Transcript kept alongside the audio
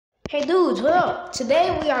Hey dudes, what up?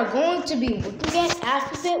 Today we are going to be looking at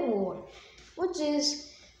Alphabet War, which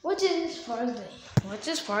is part of the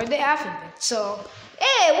alphabet. So,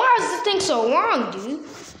 hey, why is this thing so long, dude?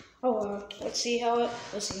 Oh well, let's see how it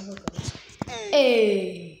goes.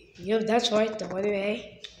 Hey, yep, that's right. The letter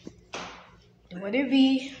A, the letter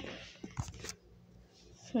B,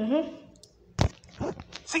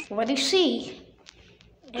 letter C,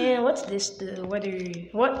 and what's this? The letter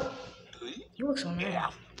what? You look so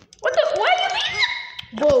mad. What the? Why are you beating him?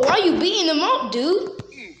 Bro, why are you beating him up, dude?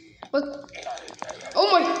 What?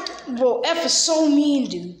 Oh my, bro, F is so mean,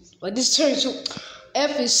 dude. Like this turns to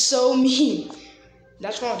F is so mean.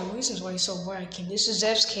 That's one of the reasons why he's so wacky. This is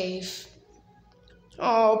F's cave.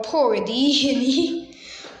 Oh, poor D&E.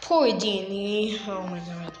 Poor D&E. Oh my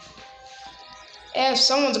god. F,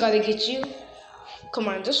 someone's gotta get you. Come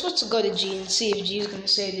on, just let's go to G and see if G is gonna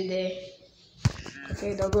save the day.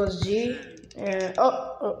 Okay, there goes G. And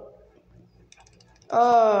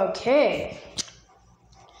okay.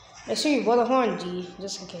 Make sure you blow the horn, G,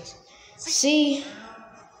 just in case. C,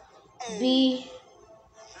 B,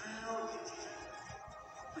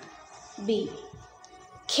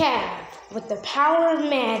 Cav with the power of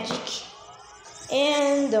magic,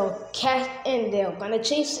 and they're gonna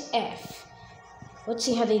chase F. Let's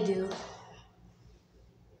see how they do.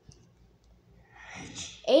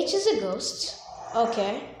 H is a ghost.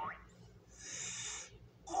 Okay.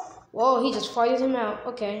 Whoa, he just fired him out.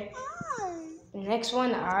 Okay. The next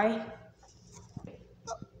one, I.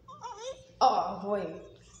 Oh, wait.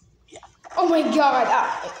 Oh my god.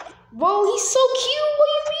 Whoa, he's so cute. Why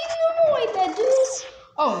are you beating him like that, dude?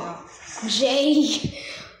 Oh no.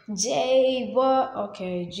 J, what?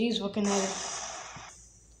 Okay, G's looking at it.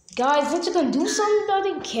 Guys, aren't you gonna do something about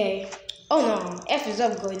it? Okay. Oh no, F is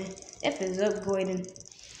upgrading.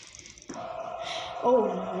 Oh,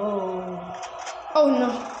 whoa. Oh no.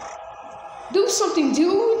 Do something,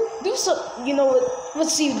 dude. Do something. You know what?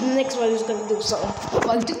 Let's see if the next one is gonna do something.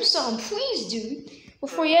 Like, do something, please, dude.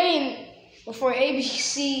 Before A, B,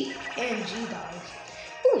 C, and G dies.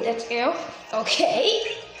 Ooh, that's L.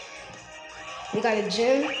 Okay. We got a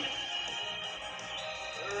gym.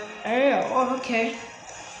 L. Oh, okay.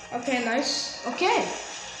 Okay, nice. Okay.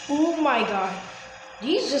 Oh my god.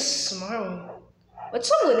 He's just smiling.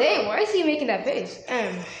 What's up with A? Why is he making that face?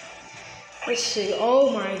 Let's see.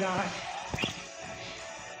 Oh my god.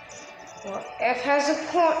 Well, F has a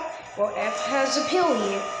point. Well, F has a pill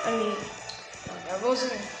here. I mean, that goes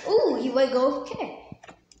in. Ooh, he let go of K.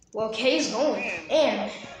 Well, K's going.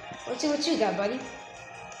 And let's see what you got, buddy.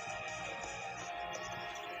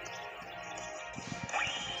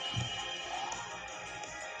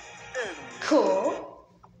 Cool.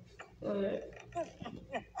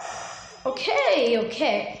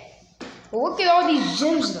 Okay. Well, look at all these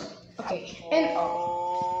gems, though. Okay, and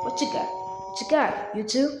what you got? You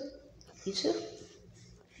too?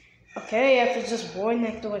 Okay, F is just boring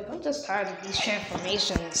next door. I'm just tired of these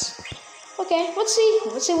transformations. Okay, let's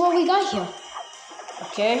see what we got here.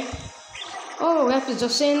 Okay. Oh, F is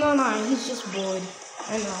just sitting on iron. He's just bored.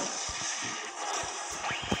 I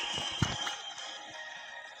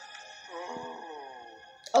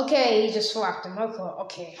know. Okay, he just flopped him.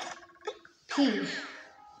 Okay. P.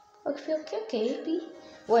 Okay, P.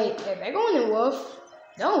 Wait, they're going to Wolf.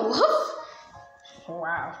 No, Wolf?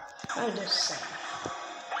 Wow. I'm just saying.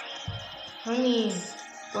 I mean,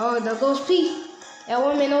 well, there goes P.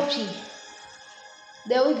 L-M-N-O-P.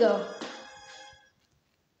 There we go.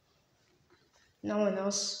 No one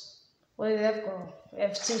else. Where did F go?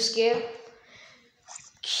 F too scared.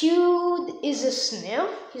 Q is a snail.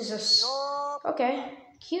 He's a... Okay.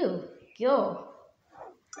 Q. Yo.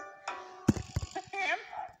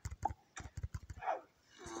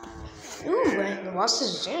 Ooh, I lost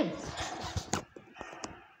his gym.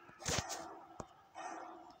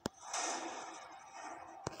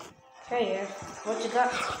 Hey, F, what you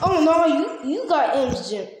got? Oh no, you got M's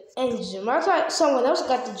gym. I thought someone else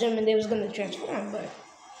got the gym and they was gonna transform, but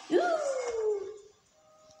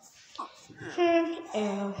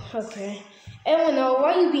L, okay. L,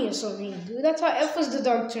 why you being so mean, dude? I thought F was the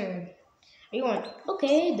dark turn. You want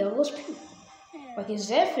okay, that was P. Like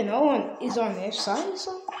is F and O is on the F side or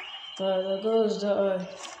something? There goes the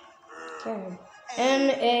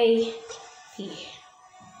M-A-P.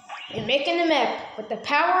 You're making a map with the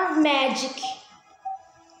power of magic.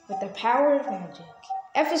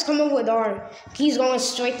 F is coming with R. He's going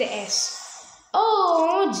straight to S.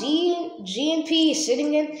 Oh, G and P is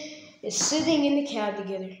sitting in the cab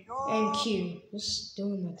together. And Q just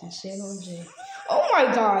doing nothing. Sitting on J. Oh my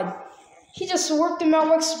god. He just worked him out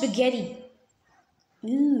like spaghetti.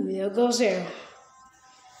 Ooh, there goes there.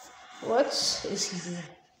 What is he doing?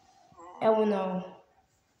 Oh no.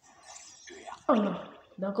 Oh no.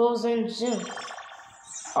 That goes in gym.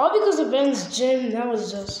 All because of Ben's gym, that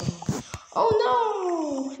was just oh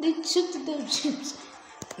no! They took the damn gyms.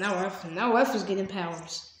 Now F is getting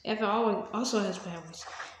powers. F also has powers.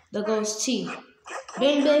 There goes T.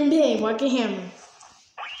 Bang bang bang, like a hammer.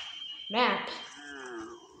 Map.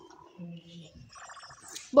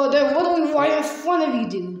 But they're literally right in front of you,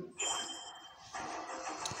 dude.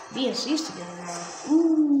 B and C's together now.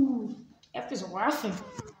 Ooh. F is laughing.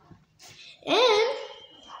 And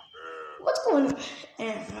what's going on?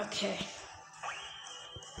 And okay.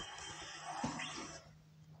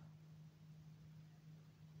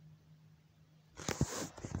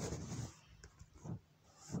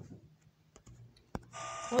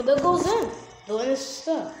 Well, that goes in. Doing this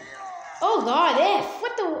stuff. Oh God, F.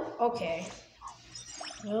 What the? Okay.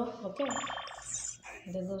 Well, okay.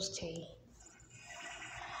 There goes T.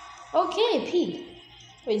 Okay, P.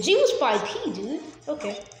 Wait, G was by P, dude.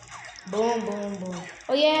 Okay. Boom, boom, boom.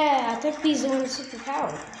 Oh yeah, I think P's the one with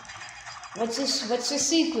superpower. What's this? What's her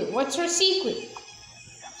secret? What's her secret?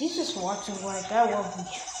 She's just watching like that won't be.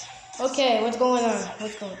 Okay, what's going on?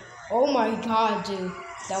 What's going on? Oh my God, dude.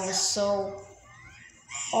 That was so.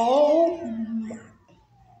 Oh.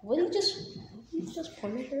 What did you just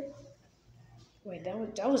point at her? Wait, that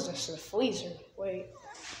was just a freezer. Wait,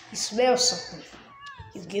 he smells something.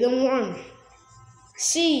 He's getting warm.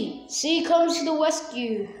 C comes to the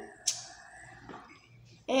rescue.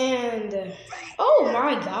 And oh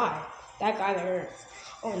my God, that got hurt.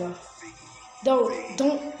 Oh no,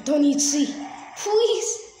 don't eat C,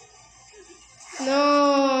 please.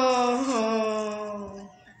 No.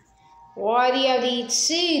 Why do you have to eat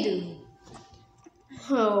C, dude?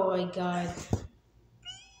 Oh my God.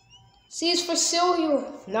 C is for cereal.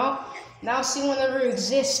 No, now C will never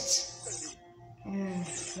exist.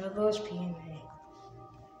 There goes P and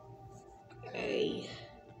A. A.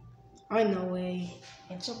 I know A.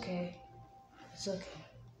 It's okay. It's okay.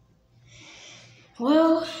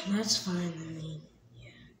 Well, that's fine. I mean,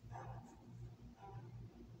 yeah.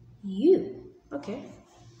 You. Okay.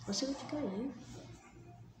 Let's see what you got, you.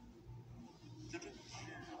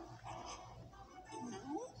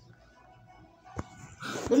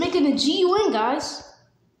 They're making a GUN, guys.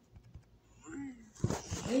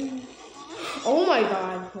 Oh my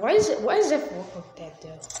God. Why does that work like that,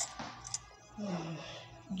 though?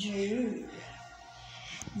 G.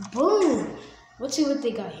 Boom. Let's see what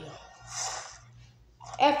they got here.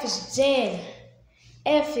 F is dead.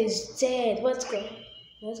 F is dead. Let's go.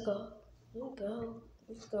 Let's go. Let's go.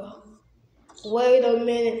 Let's go. Wait a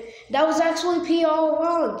minute. That was actually P all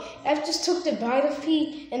along. F just took the bite of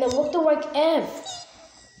P and it looked like F.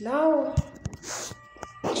 Now,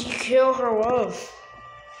 G killed her love.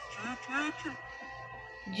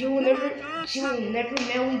 G will never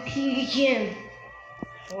marry P again.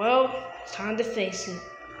 Well, time to face it.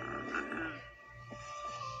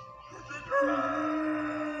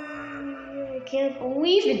 I can't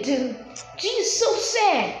believe it, dude. G is so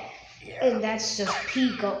sad. And that's just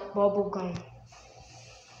P bubble gum.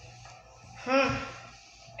 Huh?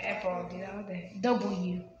 F all the other.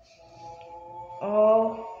 W.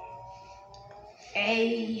 O.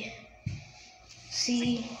 A.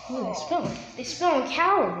 C. Who are they spelling? They spelling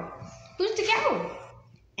coward. Who's the coward?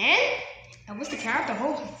 N? And what's the coward the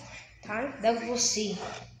whole time? That was C.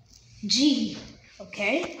 G.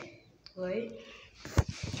 Okay. Wait.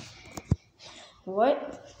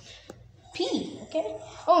 What? P. Okay.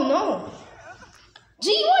 Oh no.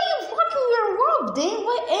 G, why are you fucking your love, dude?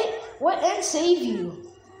 What N save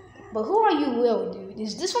you? But who are you, Will, dude?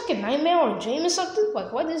 Is this like a nightmare or a dream or something?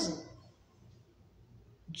 Like, what is it?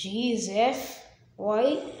 G is F.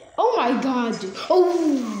 White. Oh my God, dude.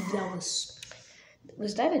 Oh, that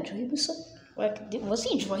was that a dream or something? Like, was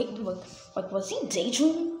he dreaming? Like, was he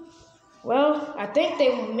daydreaming? Well, I think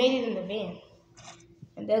they made it in the van.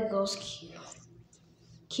 And there goes Q.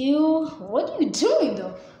 Q, what are you doing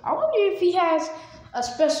though? I wonder if he has a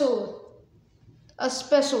special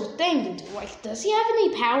thing to do. Like, does he have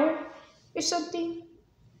any power or something?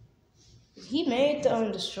 He made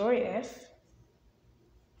destroy F.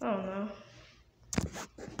 I don't know.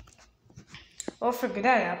 I'll figure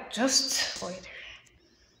that out just later.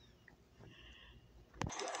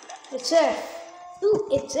 It's F. Ooh,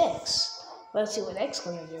 it's X. Let's see what X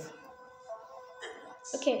gonna do.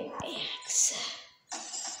 Okay, X.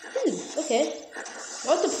 Okay.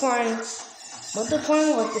 Multiplying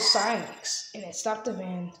with the sign X, and it stopped the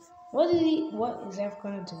van. What is F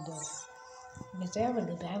gonna do though? Is they having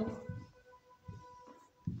a battle?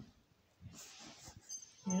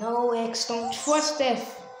 No, X, don't trust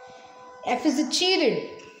F. F is a cheater.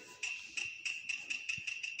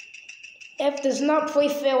 F does not play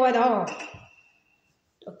fair at all.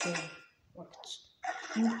 Okay.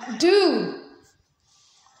 Dude!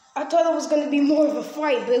 I thought it was gonna be more of a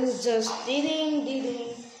fight, but it was just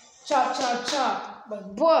ding, chop, chop, chop.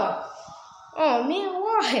 But bruh, oh man,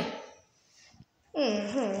 why? I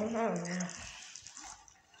don't know.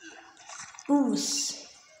 Oos.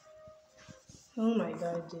 Oh my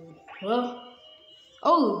god, dude. Well,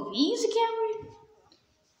 oh, he's a coward?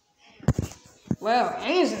 Well, I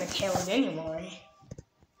isn't a coward anymore.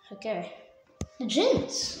 Okay. The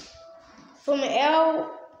gyms. From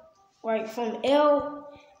L and from L,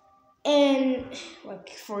 M,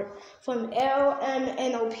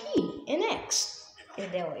 N, O, P, and X.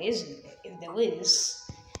 If there is.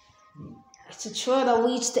 It's a trail that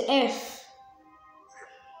leads to F.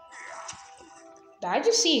 Did I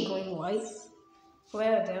just see it going white?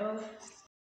 Well, though.